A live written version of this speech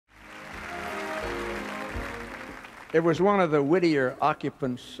It was one of the wittier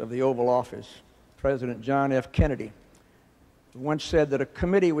occupants of the Oval Office, President John F. Kennedy, who once said that a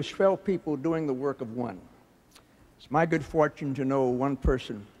committee was 12 people doing the work of one. It's my good fortune to know one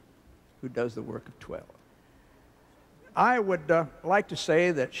person who does the work of 12. I would like to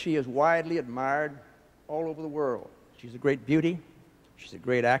say that she is widely admired all over the world. She's a great beauty, she's a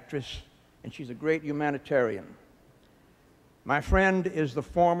great actress, and she's a great humanitarian. My friend is the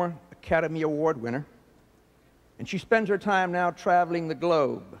former Academy Award winner, and she spends her time now traveling the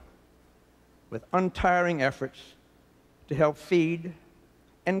globe with untiring efforts to help feed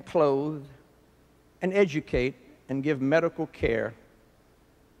and clothe and educate and give medical care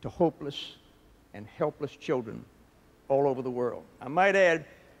to hopeless and helpless children all over the world. I might add,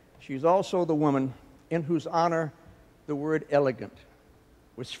 she's also the woman in whose honor the word elegant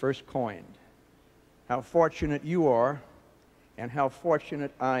was first coined. How fortunate you are, and how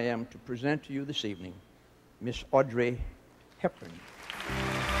fortunate I am to present to you this evening Miss Audrey Hepburn.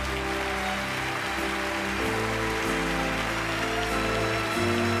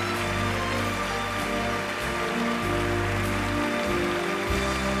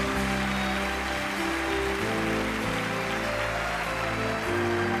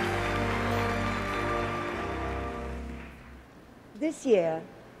 This year,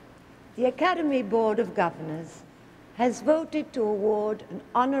 the Academy Board of Governors has voted to award an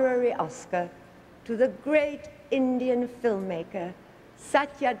honorary Oscar to the great Indian filmmaker,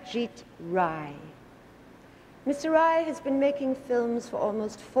 Satyajit Ray. Mr. Ray has been making films for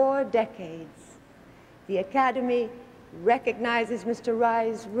almost 4 decades. The Academy recognizes Mr.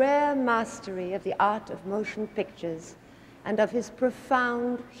 Ray's rare mastery of the art of motion pictures and of his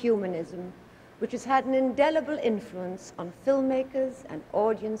profound humanism, which has had an indelible influence on filmmakers and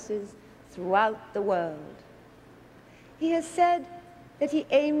audiences throughout the world. He has said that he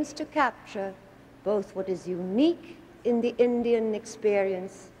aims to capture both what is unique in the Indian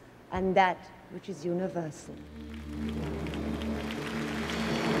experience and that which is universal.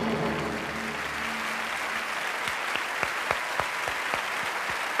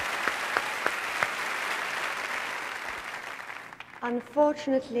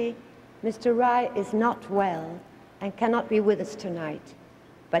 Unfortunately, Mr. Ray is not well and cannot be with us tonight,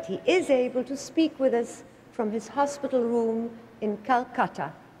 but he is able to speak with us from his hospital room in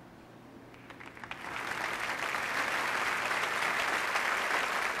Calcutta.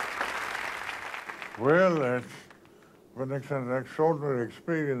 Well, it's been an extraordinary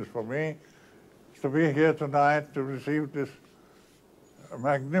experience for me to be here tonight to receive this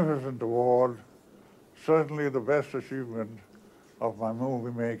magnificent award, certainly the best achievement of my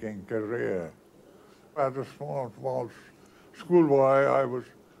movie-making career. As a small schoolboy, I was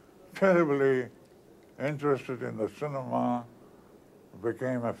terribly interested in the cinema,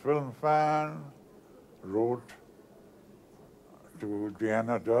 became a film fan, wrote to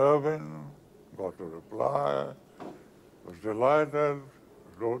Deanna Durbin, got a reply, was delighted,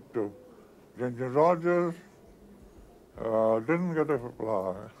 wrote to Ginger Rogers, didn't get a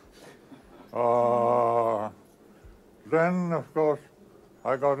reply. Then, of course,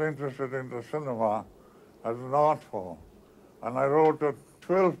 I got interested in the cinema as an art form, and I wrote a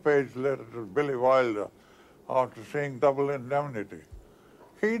 12-page letter to Billy Wilder after seeing Double Indemnity.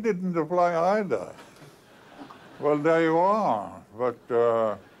 He didn't reply either. Well, there you are. But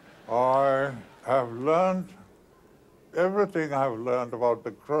I have learned everything I've learned about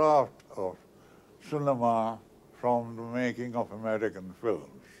the craft of cinema from the making of American films.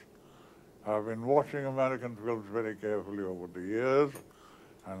 I've been watching American films very carefully over the years,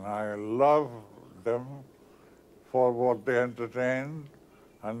 and I love them for what they entertained,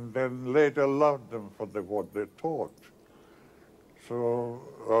 and then later loved them for what they taught. So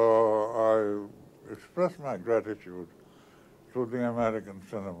I express my gratitude to the American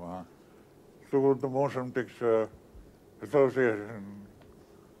cinema, to the Motion Picture Association,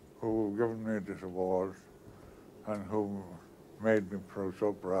 who given me this award and who made me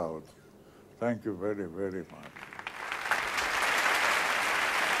so proud. Thank you very, very much.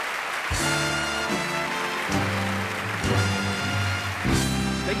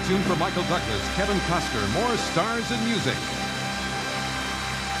 Stay tuned for Michael Douglas, Kevin Costner, more stars in music.